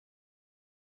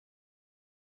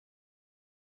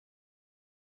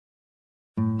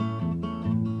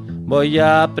Voy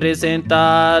a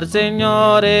presentar,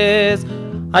 señores,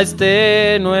 a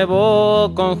este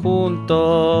nuevo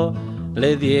conjunto.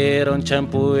 Le dieron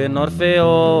champú en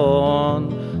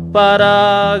Orfeón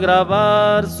para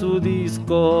grabar su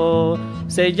disco.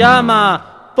 Se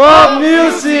llama Pop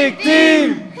Music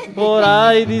Team. Por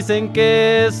ahí dicen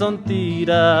que son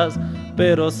tiras,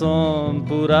 pero son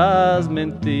puras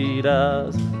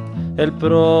mentiras. El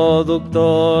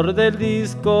productor del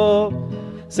disco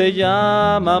se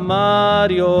llama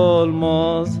Mario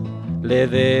Olmos. Le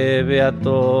debe a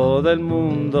todo el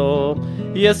mundo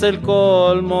y es el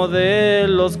colmo de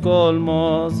los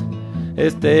colmos.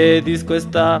 Este disco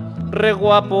está re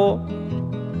guapo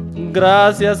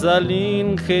gracias al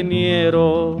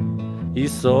ingeniero. Y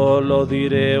solo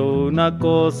diré una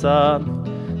cosa,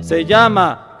 se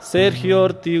llama Sergio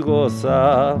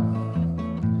Ortigosa.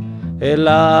 El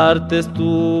arte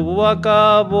estuvo a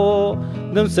cabo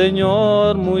de un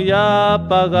señor muy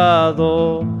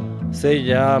apagado. Se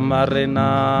llama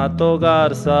Renato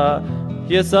Garza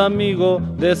y es amigo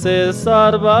de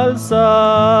César Balsa.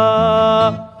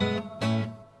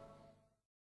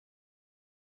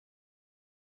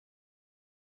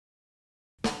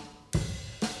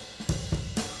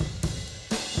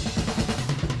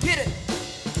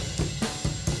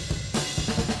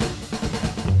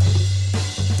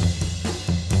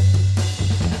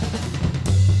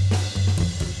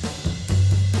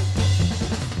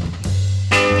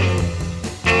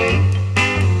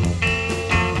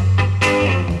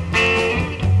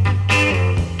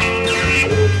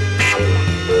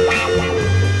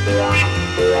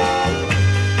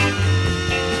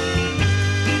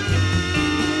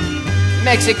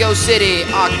 Mexico City,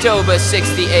 October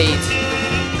 '68.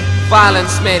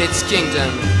 Violence made its kingdom,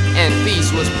 and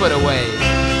peace was put away.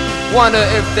 Wonder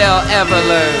if they'll ever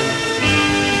learn.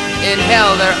 In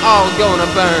hell they're all gonna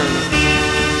burn.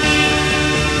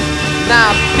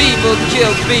 Now people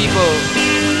kill people.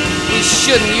 We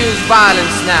shouldn't use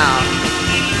violence now.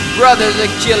 Brothers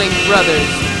are killing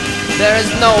brothers. There is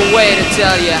no way to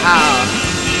tell you how.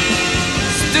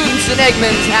 Students in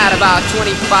Eggman's had about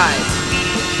 20 fights.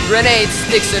 Grenades,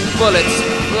 sticks, and bullets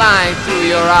flying through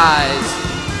your eyes.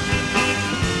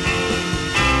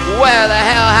 Where the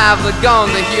hell have they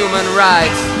gone, the human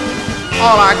rights?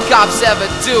 All our cops ever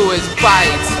do is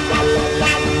bite.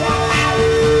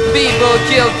 People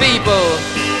kill people.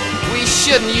 We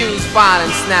shouldn't use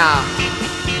violence now.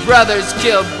 Brothers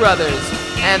kill brothers,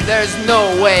 and there's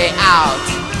no way out.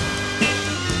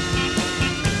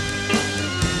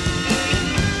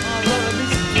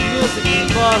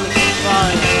 Violence is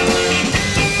fine.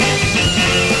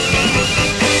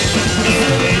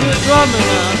 Good drumming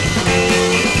now.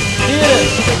 Hit it.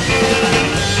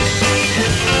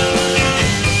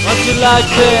 What you like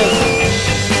best?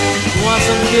 You want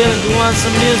some killing? You want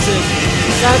some music?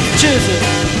 It's time to choose it.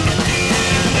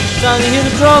 It's time to hear the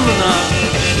drumming now.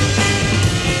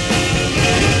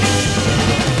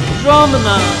 Drumming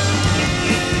now.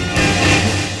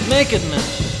 Make it, man.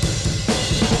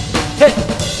 Hey.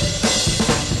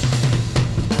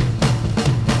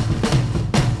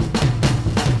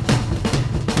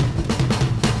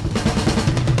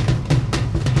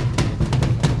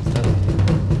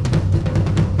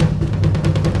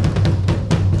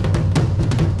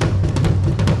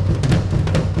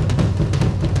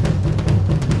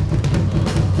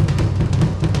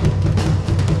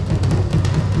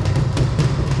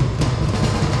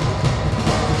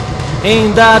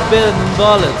 Ain't that better than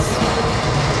bullets?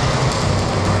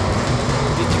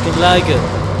 If you can like it.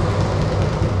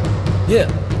 Yeah.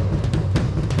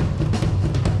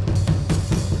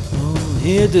 Oh,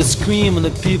 hear the scream of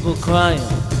the people crying.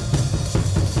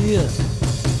 Yeah.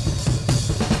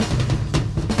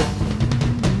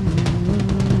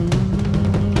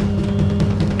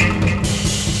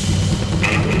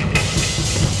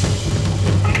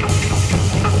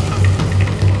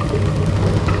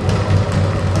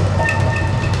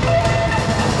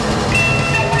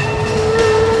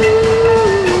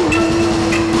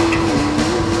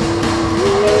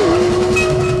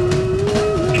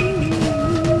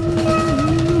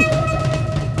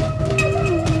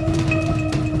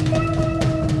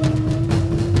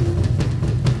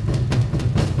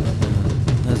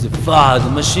 Fire the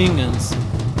machine guns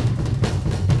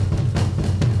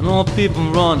and all people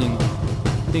running.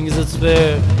 Things that's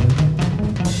fair.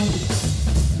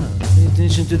 Pay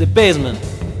attention to the basement.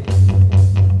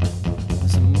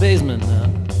 There's some basement now.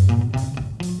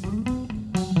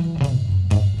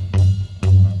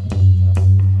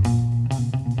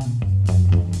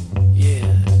 Yeah.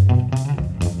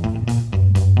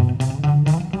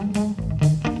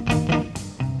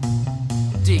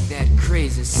 Dig that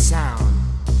crazy sound.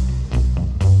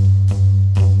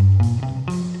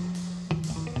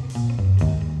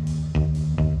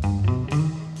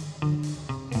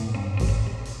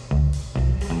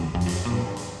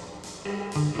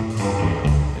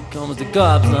 with the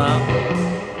cops now.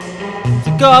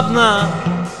 The cops now.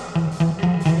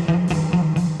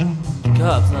 The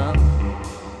cops now.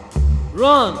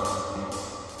 Run!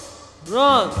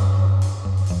 Run!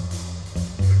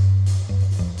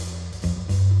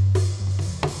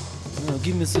 Now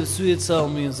give me some sweet soul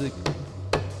music.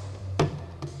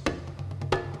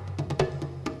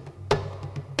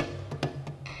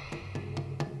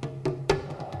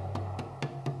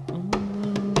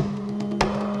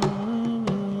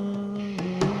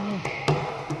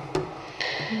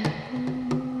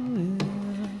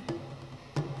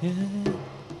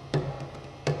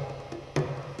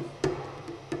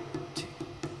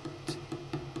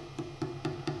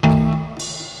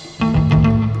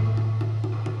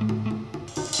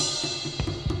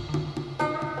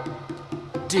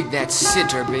 Dig that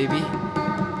sitter, baby.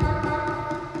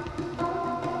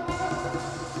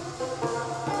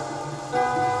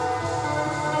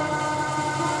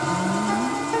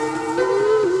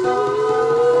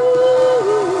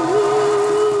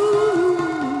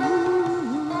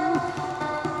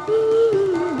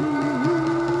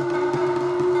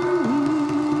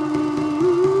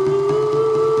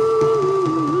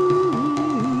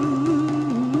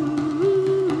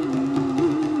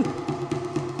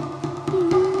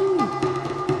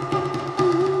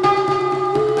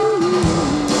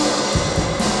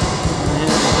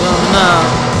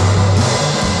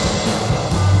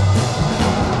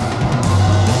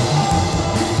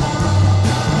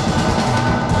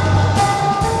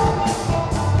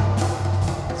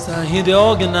 Hear the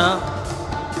organ now.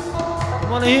 I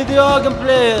wanna hear the organ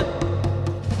play it.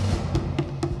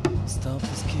 Stop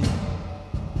this kid.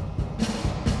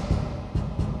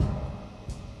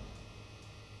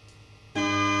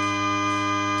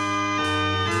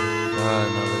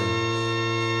 Finally,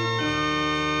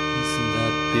 isn't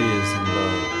that peace and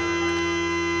love?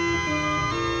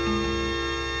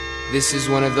 This is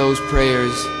one of those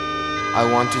prayers I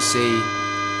want to say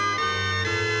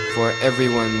for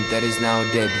everyone that is now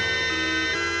dead.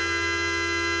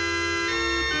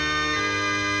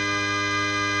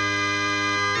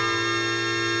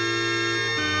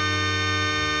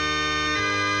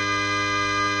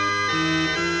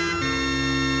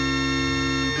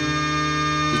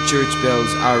 The church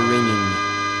bells are ringing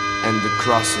and the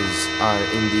crosses are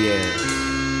in the air.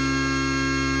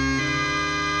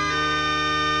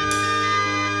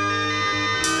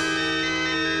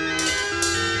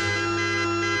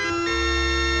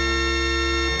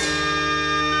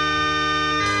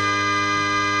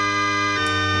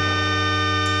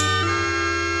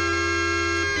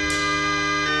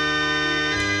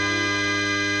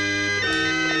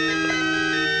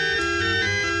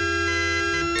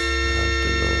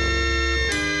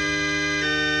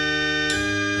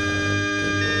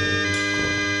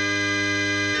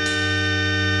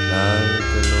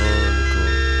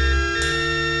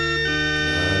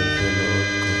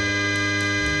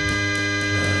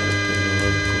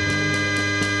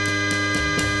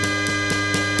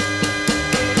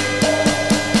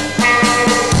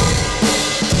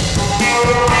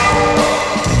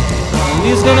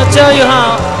 He's gonna tell you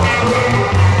how.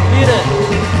 Read it.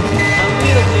 I'll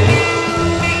read it, dude.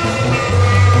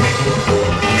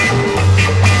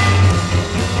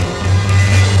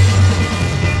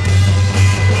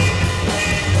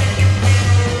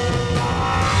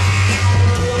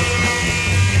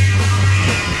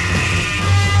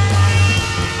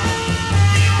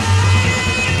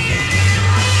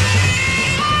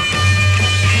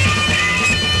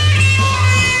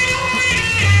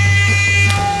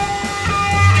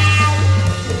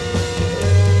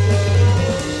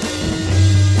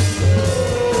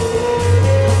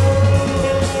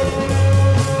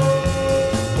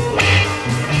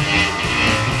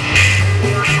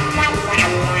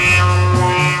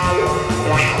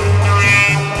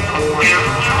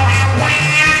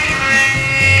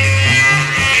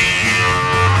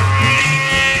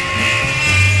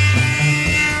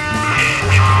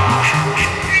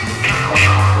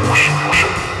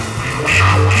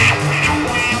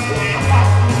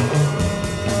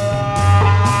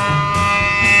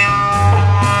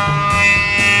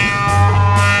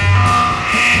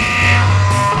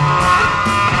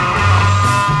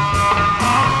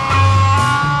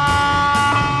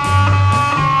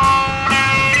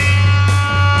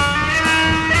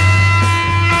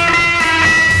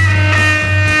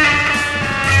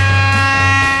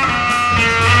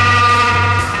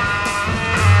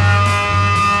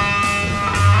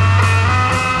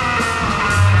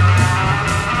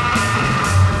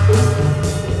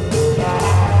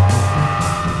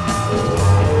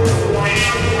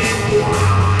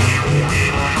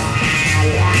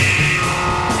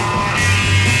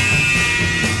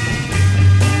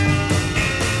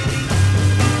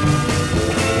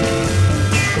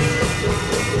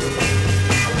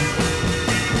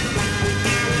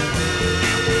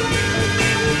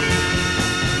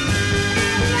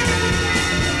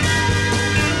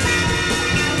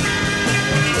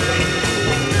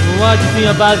 what you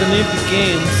think about the Olympic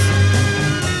Games?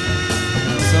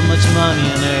 So much money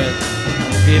on earth,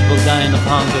 people dying of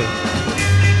hunger.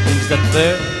 Think that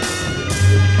fair?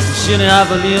 We shouldn't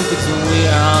have Olympics when we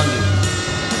are hungry.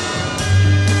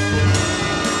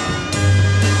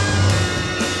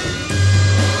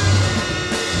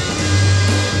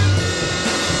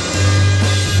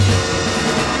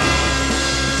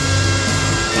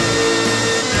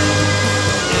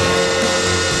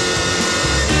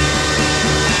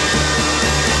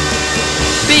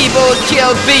 People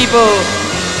kill people.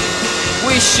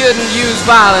 We shouldn't use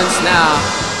violence now.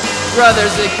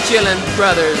 Brothers are killing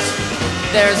brothers.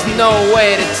 There's no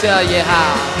way to tell you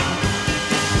how.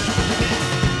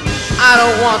 I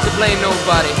don't want to blame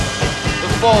nobody.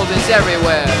 The fault is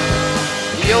everywhere.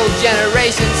 The old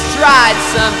generations tried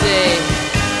someday,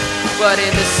 but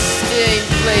in the same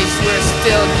place we're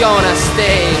still gonna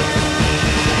stay.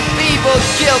 People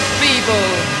kill people.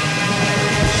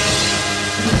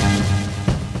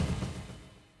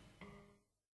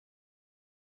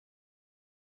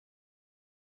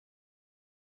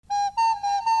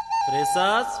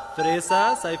 Fresas,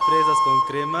 fresas, hay fresas con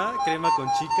crema, crema con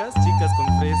chicas, chicas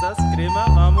con fresas, crema,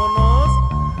 vámonos.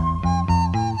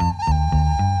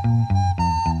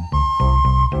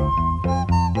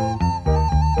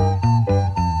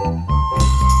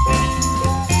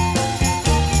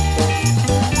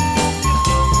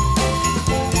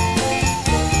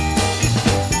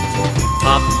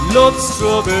 I love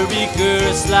strawberry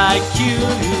girls like you.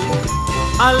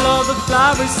 I love the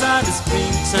flowers and the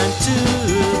springtime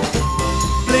too.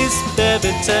 Please,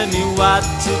 baby, tell me what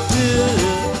to do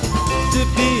to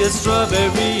be a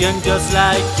strawberry and just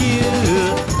like you.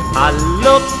 I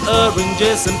love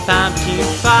oranges and pumpkin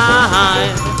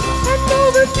pie. And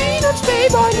all the peanuts,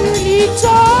 babe, are nearly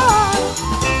done.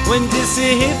 When you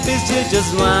see hippies, you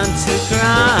just want to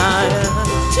cry.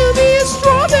 To be a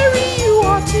strawberry, you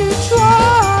ought to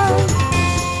try.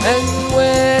 And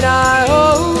when I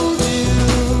hold you,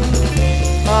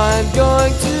 I'm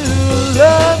going to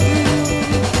love you.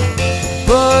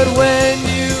 But when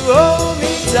you hold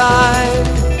me tight,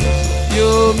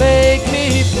 you'll make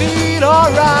me feel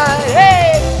alright.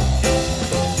 Hey!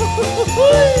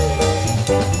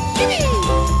 Gimme!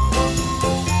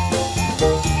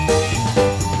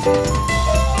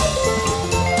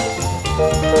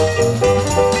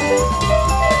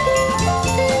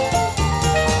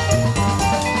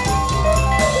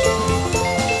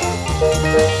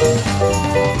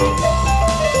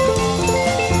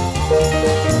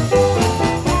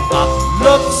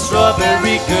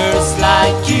 Strawberry girls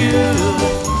like you.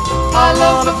 I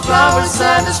love the flowers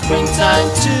and the springtime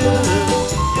too.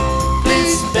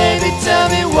 Please, baby, tell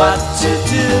me what to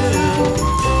do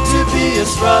to be a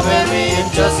strawberry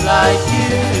and just like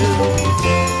you.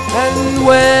 And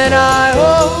when I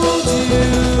hold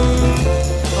you,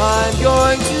 I'm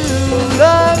going to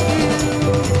love you.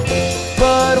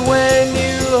 But when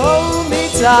you hold me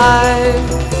tight,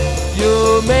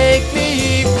 you'll make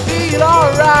me feel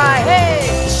alright. Hey!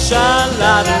 Sha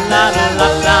la la la la la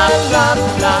la la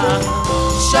la.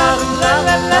 Sha la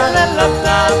la la la la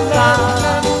la la.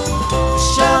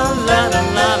 Sha la la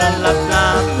la la la la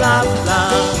la la.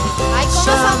 Ay, ¿cómo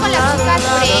son con las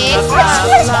chicas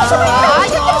fresas? Ay,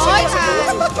 yo soy.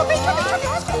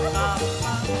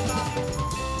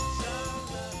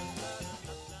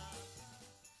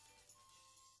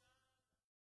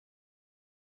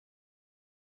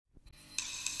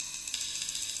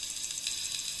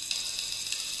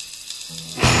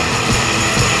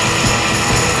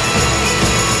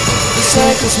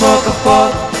 Take a smoke a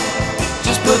pot,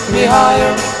 just put me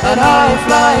higher and higher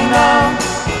flying now.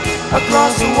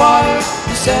 Across the wire,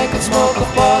 the second smoke a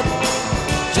pot,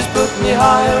 just put me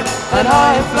higher and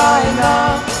higher flying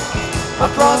now.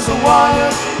 Across the wire,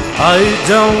 I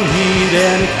don't need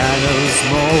any kind of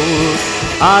smoke.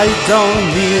 I don't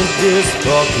need this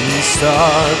fucking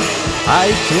stuff.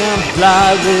 I can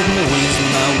fly with my wings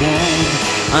when I want,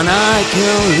 and I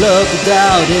can love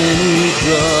without any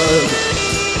drug.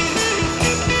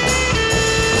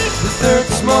 third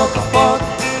smoke a pot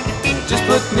just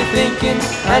put me thinking,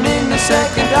 and in a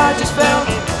second I just felt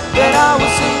that I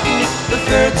was sinking. The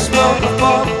third smoke a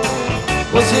pot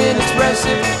was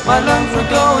inexpressive, my lungs were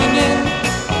going in,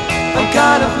 I'm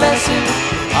kind of blessed.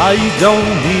 I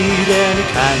don't need any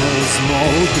kind of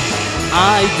smoke,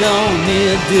 I don't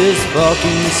need this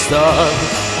fucking stuff.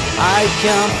 I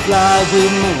can fly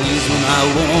with my wings when I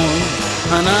want,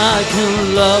 and I can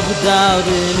love without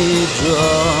any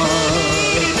drug.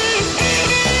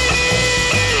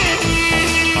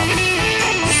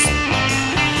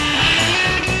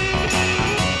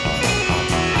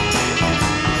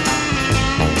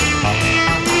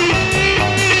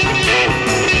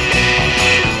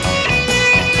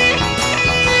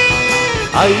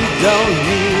 don't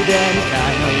need any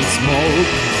kind of smoke.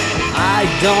 I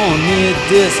don't need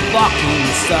this fucking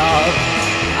stuff.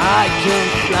 I can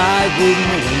fly with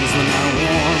my wings when I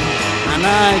want, and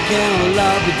I can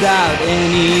love without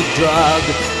any drug.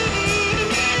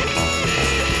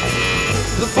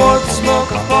 The fourth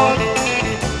smoke apart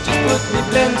just put me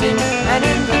blending, and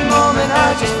in that moment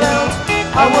I just felt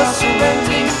I was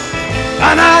surrendering.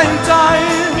 And I'm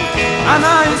dying, and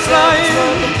I'm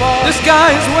flying. The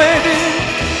sky is waiting,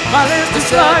 my list is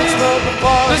flying.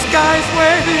 The sky is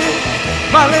waiting,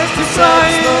 my list is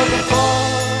flying.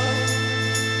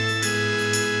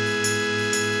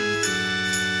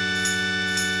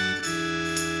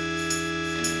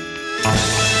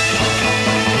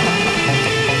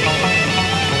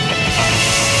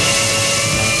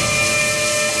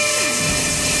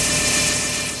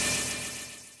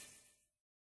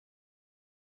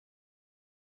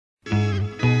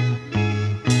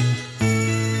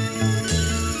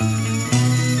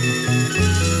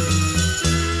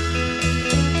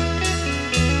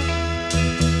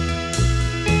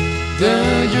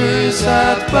 The years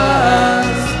that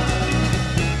passed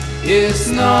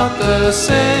is not the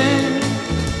same.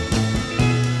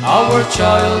 Our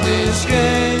childish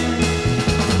game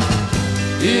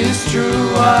is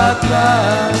true at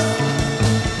last.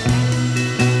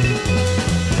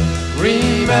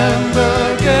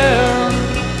 Remember, girl,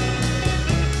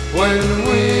 when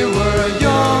we were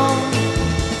young,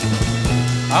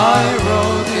 I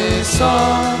wrote this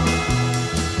song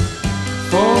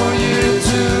for you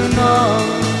to know.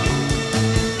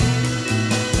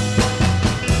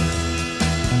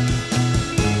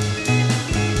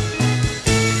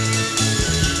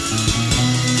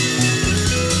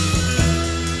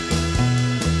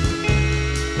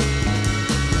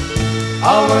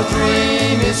 Our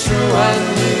dream is true and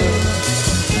new,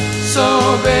 so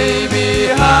baby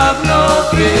have no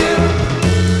fear.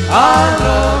 I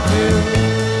love you,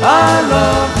 I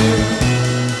love you.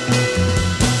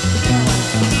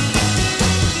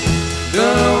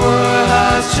 The world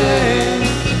has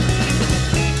changed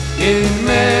in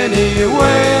many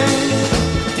ways.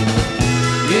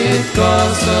 It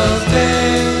costs us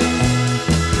days,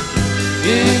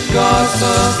 it costs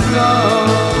us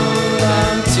blood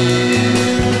and tears.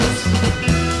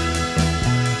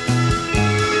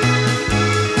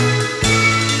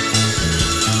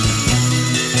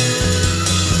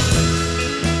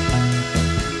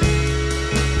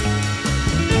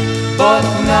 But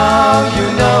now you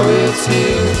know it's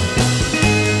here,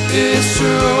 it's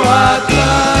true at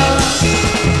last.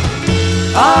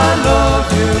 I love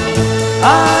you, I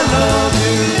love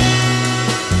you.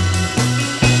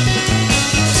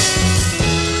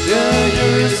 The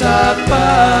years have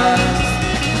passed,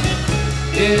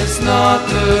 it's not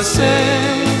the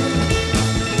same.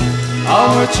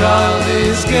 Our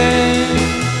childish game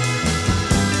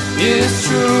is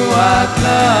true at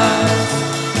last.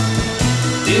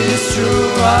 It's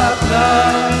true at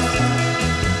last.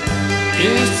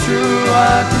 It's true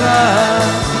at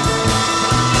last.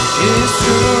 It's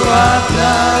true at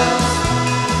last.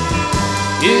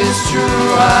 It's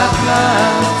true at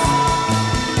last.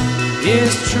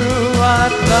 It's true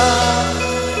at last.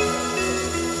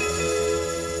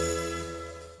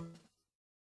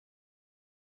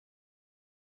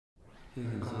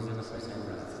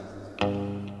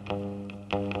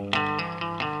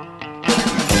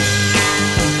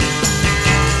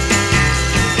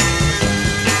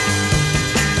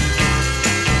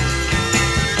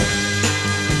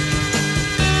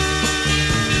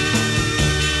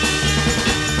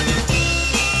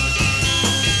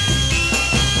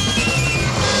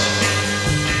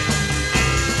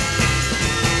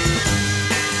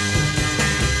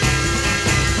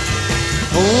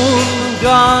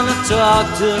 Gonna talk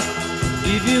to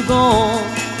if you gone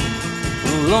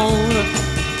alone.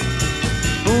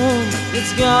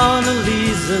 It's gonna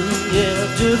listen,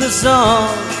 yeah, to the song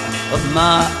of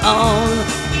my own.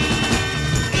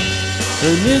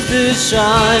 And is this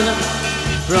shine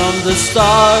from the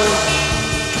stars?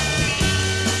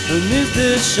 And is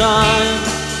this shine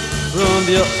from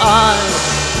your eyes?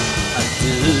 I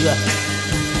do.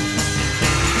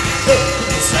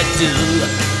 Yes, I do.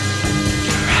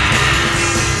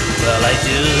 Well, I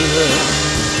do.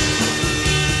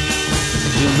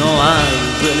 You know I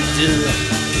really do.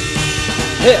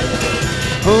 Hey,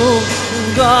 who I'm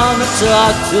gonna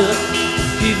talk to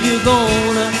if you're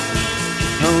gonna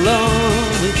alone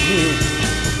with me?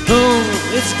 Who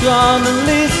it's gonna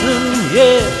listen,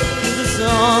 yeah, to the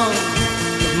song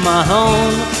of my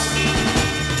own?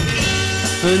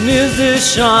 And is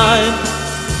this shine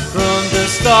from the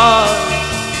stars?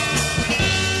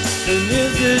 And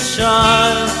is this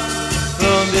shine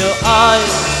from your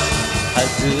eyes? I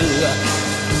do.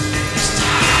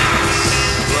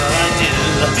 Well, I do.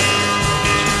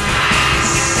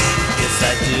 Yes,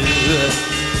 I do.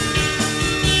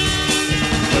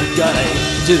 What God I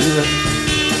do.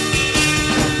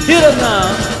 Hit it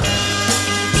now.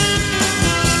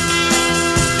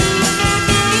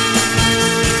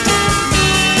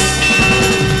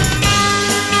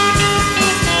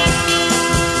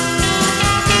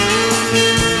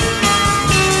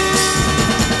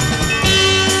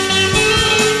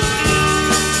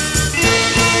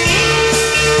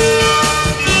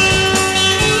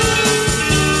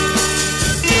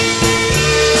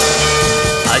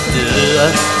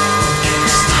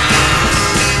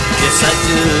 Yes, I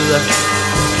do.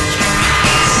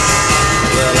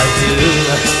 Well, I do.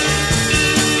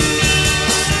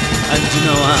 And you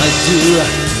know I do.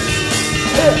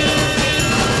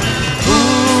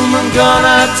 Whom I'm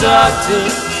gonna talk to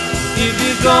if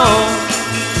you go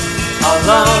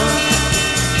alone?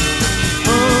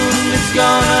 Whom is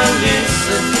gonna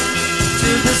listen to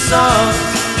the songs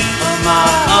of my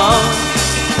own?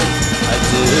 I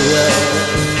do.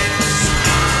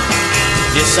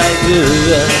 Yes, I do.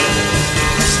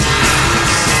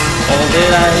 All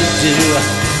that I do.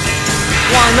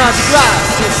 Why not grass?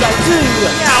 Yes, I do.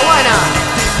 Yeah, why not?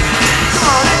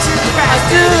 Come on, let's use the I grass.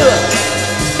 do.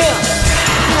 Yeah.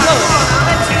 Come on,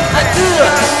 let's use the I grass. do.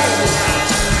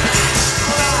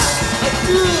 I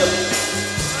do.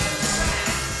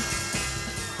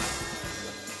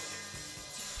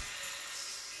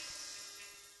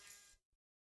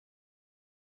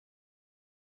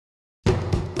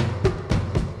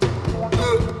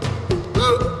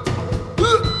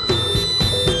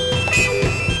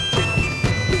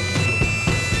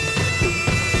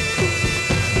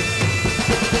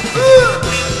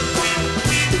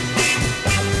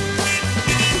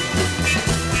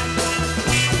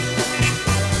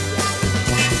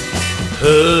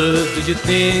 Who do you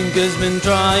think has been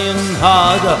trying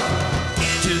harder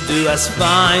to do as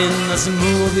fine as a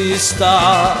movie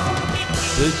star?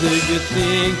 Who do you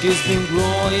think has been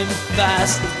growing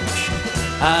fast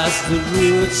as the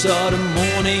roots of the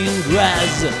morning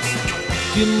grass?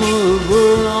 Give me a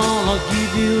word, I'll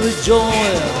give you a joy.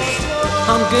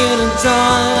 I'm getting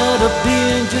tired of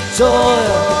being your toy.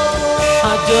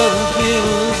 I just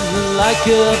feel like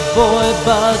a boy,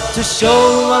 but to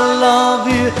show I love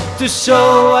you, to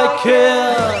show I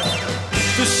care,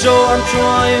 to show I'm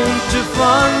trying to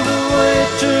find a way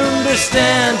to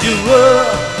understand you were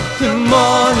the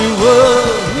morning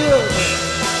world. Yeah.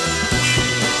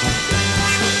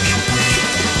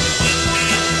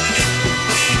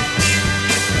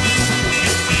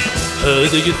 Who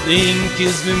do you think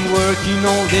has been working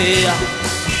all day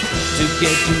to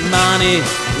get your money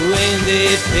when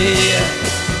they pay?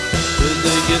 Who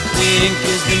do you think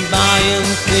has been buying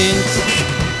things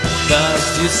but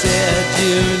you said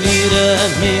you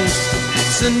needed me?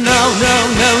 So no, no,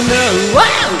 no, no,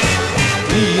 wow!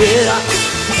 Yeah,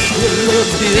 you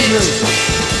love business,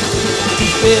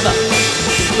 baby,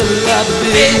 you love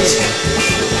business.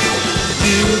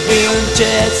 You've been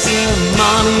chasing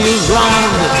money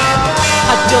around.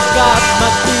 I just got my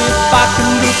feet back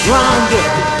in the ground.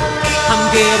 I'm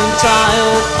getting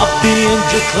tired of being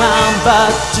your clown,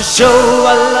 but to show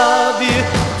I love you,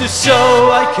 to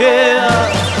show I care,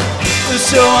 to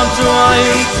show I'm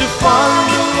trying to find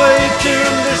a way to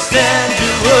understand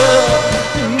your world,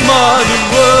 the modern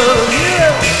world,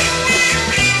 yeah.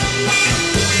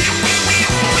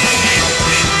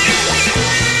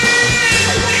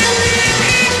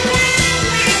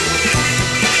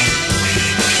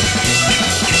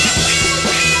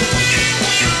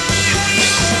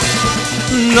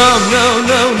 No, no,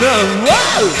 no, no,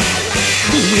 whoa!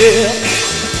 Yeah,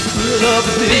 love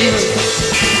is business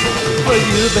for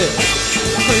you, babe.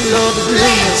 Love is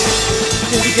business.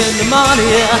 If you get the money,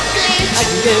 yeah, I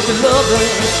can get the love.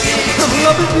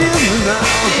 Love is business now.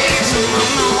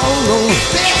 Oh,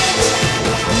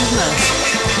 business.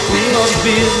 Love is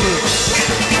business.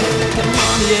 Get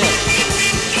money, yeah.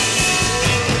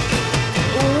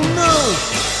 Oh no,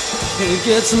 can you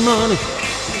get some money?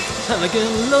 And I get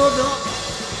love.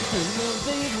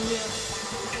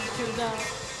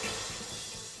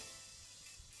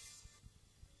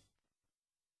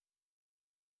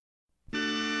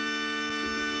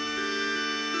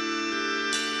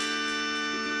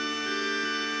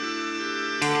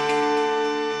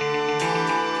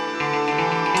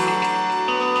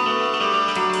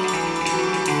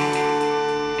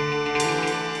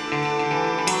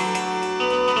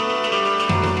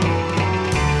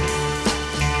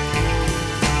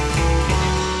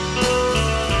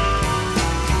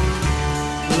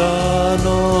 La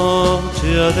noche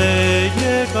ha de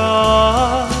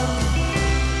llegar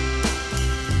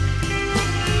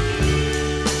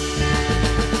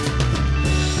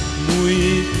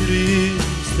muy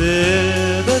triste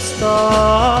de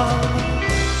estar.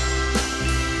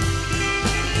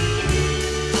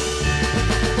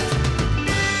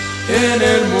 En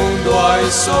el mundo hay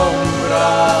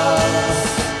sombras,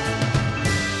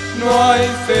 no hay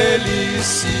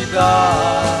felicidad,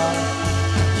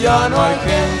 ya no hay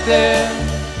gente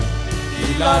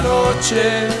y la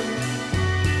noche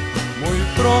muy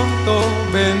pronto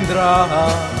vendrá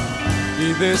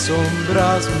y de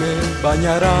sombras me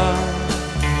bañará.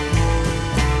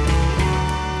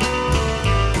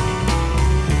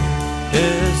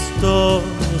 Esto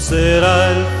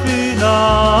será el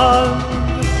final.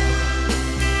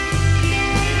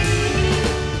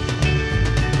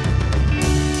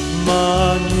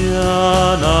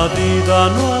 Mañana vida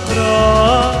no habrá.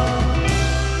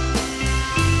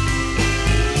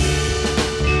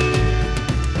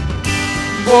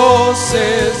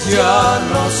 Voces ya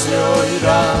no se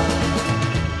oirán,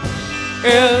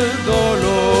 el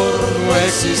dolor no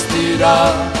existirá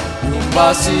y un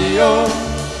vacío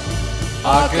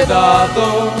ha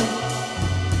quedado.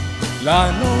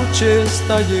 La noche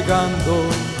está llegando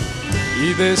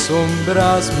y de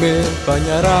sombras me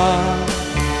bañará.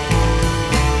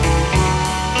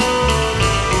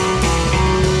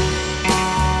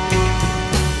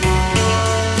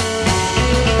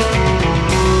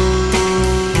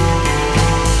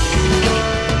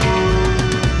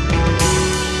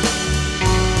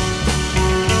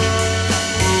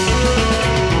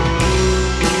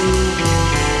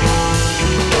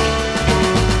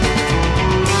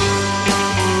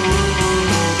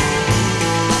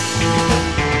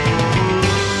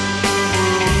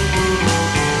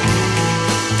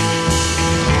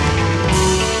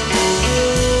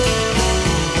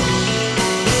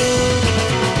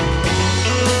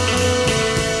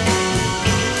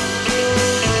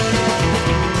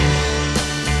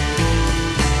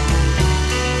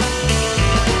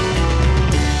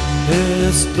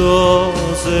 Esto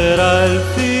será el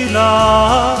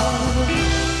final.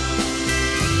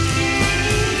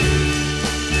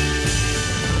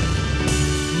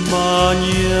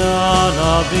 Mañana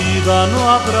vida no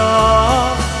habrá.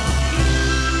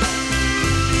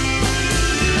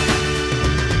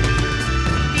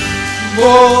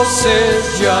 Voces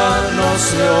ya no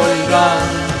se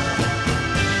oirán,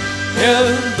 el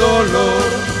dolor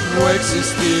no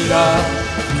existirá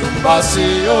y un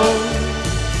vacío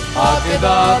ha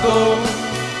quedado.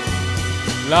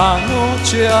 La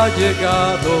noche ha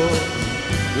llegado,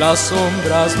 las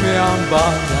sombras me han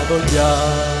bañado ya.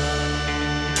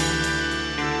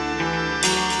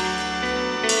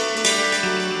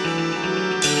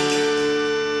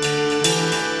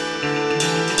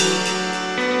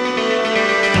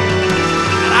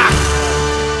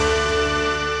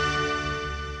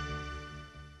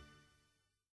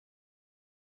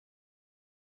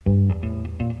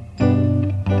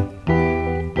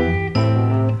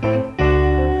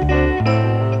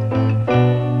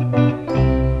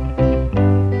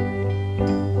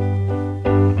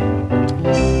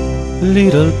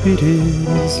 Little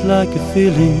pities like a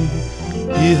feeling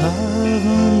you have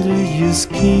under your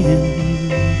skin.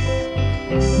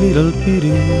 Little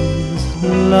pities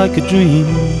like a dream,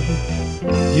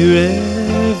 your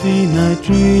every night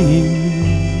dream.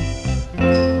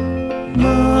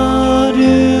 But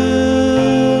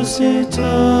you say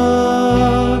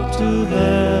talk to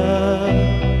her,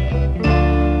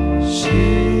 she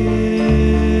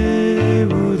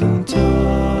wouldn't talk.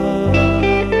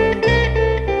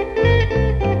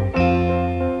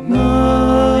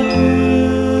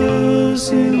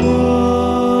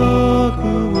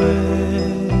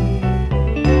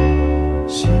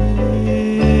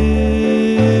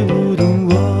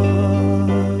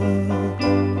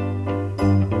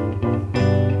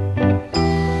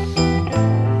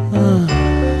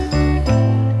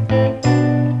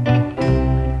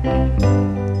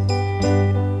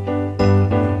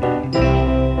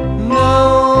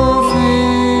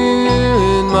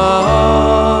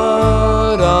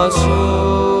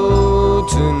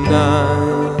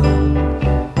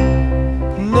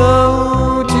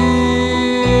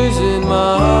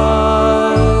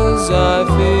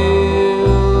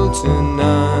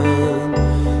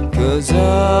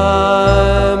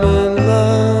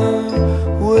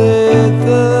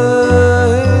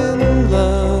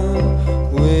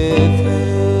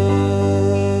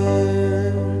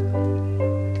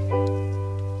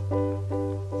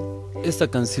 Esta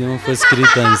canción fue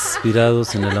escrita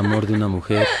inspirados en el amor de una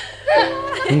mujer,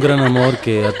 un gran amor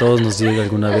que a todos nos llega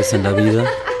alguna vez en la vida,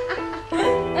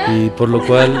 y por lo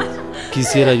cual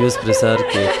quisiera yo expresar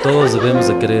que todos debemos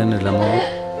de creer en el amor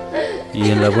y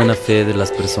en la buena fe de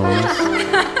las personas.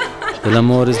 El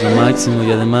amor es lo máximo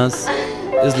y además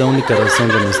es la única razón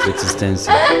de nuestra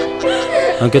existencia.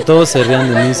 Aunque todos se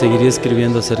rían de mí, seguiré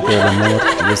escribiendo acerca del amor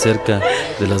y acerca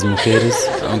de las mujeres,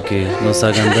 aunque nos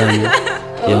hagan daño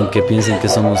y aunque piensen que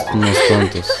somos unos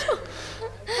tontos.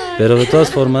 Pero de todas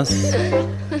formas,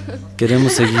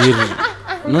 queremos seguir.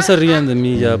 No se rían de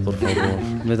mí ya, por favor,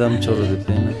 me da un chorro de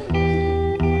pena.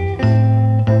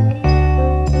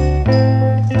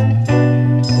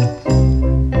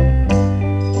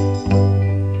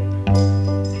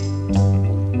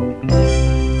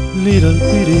 Little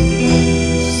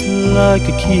pitties like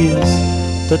a kiss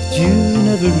that you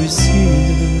never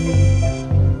received.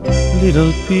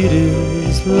 Little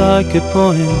pitties like a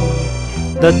poem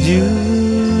that you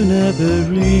never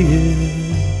read.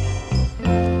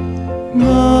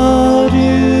 Not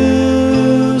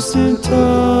used to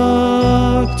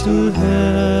talk to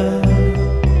her.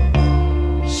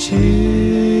 She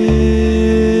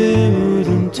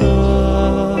wouldn't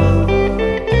talk.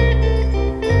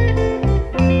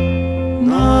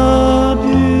 Not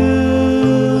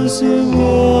used to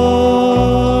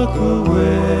walk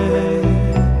away.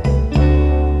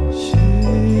 She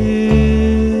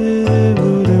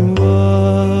wouldn't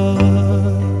walk.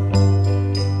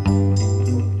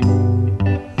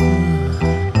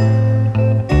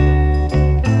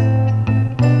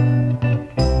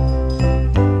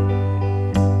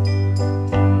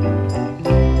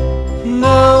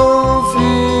 No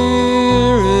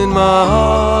fear in my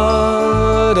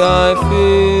heart I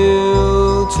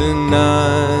feel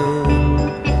tonight.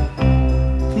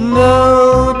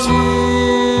 No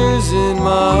tears in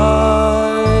my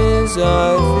eyes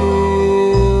I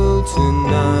feel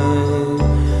tonight.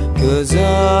 'Cause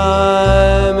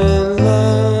I'm in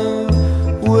love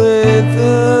with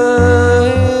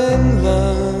her, in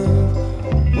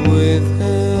love with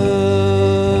her.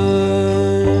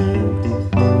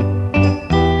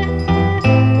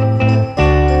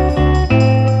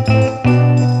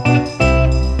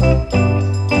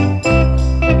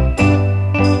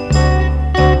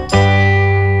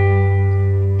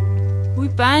 Uy,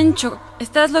 Pancho,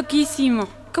 estás loquísimo.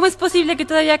 ¿Cómo es posible que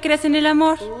todavía creas en el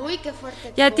amor? Uy, qué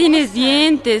fuerte. Ya tienes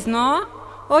dientes, ¿no?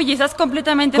 Oye, estás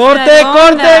completamente ¡Corte, fuera de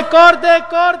corte, onda. corte,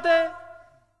 corte!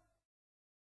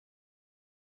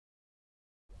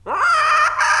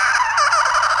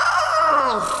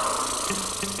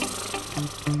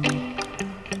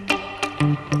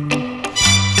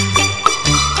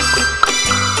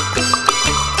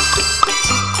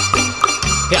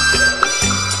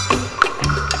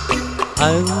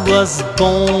 I was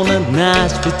born in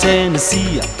Nashville,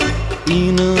 Tennessee,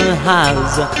 in a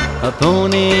house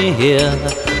upon a hill.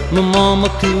 My mama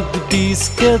cooked the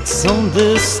biscuits on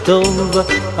the stove.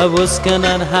 I was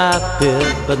kinda happy,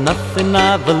 but nothing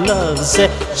I ever loved. Say,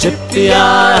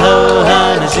 shippy-I-ho,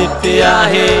 honey,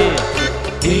 shippy-I-hey.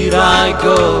 Here I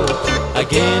go,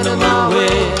 again on my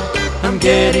way. I'm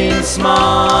getting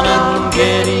smart, I'm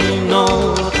getting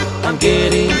old, I'm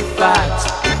getting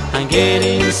fat, I'm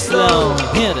getting slow.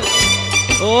 Hit it.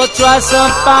 Oh, try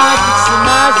some pancakes and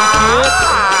magic it.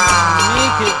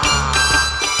 Make it.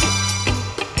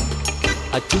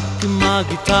 I took my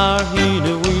guitar in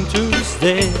a winter's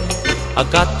day. I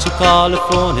got to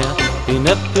California in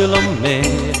April or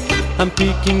May. I'm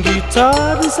picking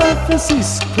guitar in San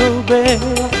Francisco Bay.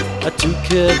 I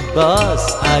took a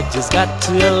bus, I just got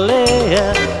to LA.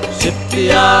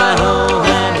 Shippy-I-ho,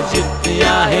 and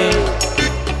shippy-I-hey.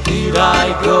 Here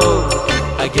I go,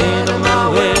 again on my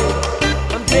way.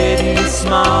 I'm getting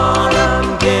smart,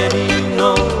 I'm getting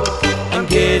old, I'm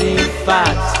getting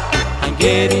fat, I'm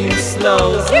getting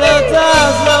slow. Slow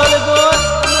down, slowly, boy.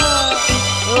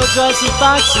 Oh, try some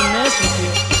fox and mess with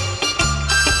you.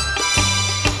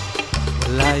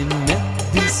 Well, I met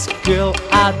this girl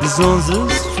at the Zonza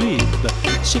Street.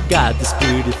 She got this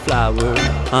pretty flower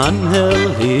on her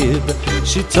hip.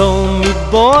 She told me,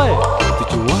 boy, that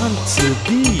you want to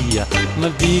be my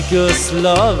biggest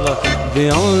lover, the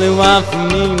only one for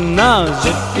me now.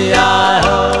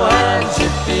 Shippy-I-ho and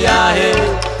shippy-I-hey.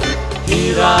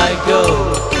 Here I go,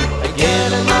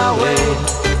 again on my way.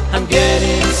 I'm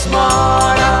getting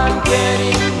smart, I'm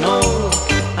getting old,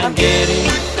 I'm getting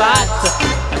fat,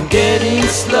 I'm getting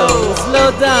slow.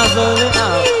 Slow down, baby.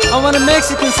 I want a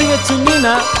Mexican singer to me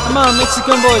now. Come on,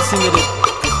 Mexican boy, sing it.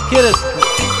 Hit it,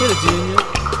 Junior.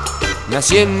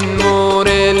 Nací en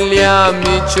Morelia,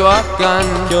 Michoacán.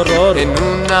 Qué horror. En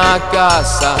una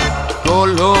casa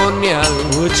colonial.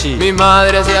 Uchi. Mi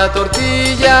madre hacía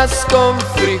tortillas con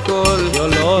frijol. Qué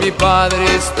olor. Mi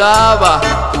padre estaba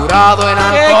curado en ¡Qué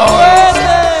alcohol. fuerte!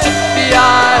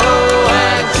 Shippy-I-ho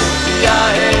and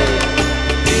shippy-I-hey.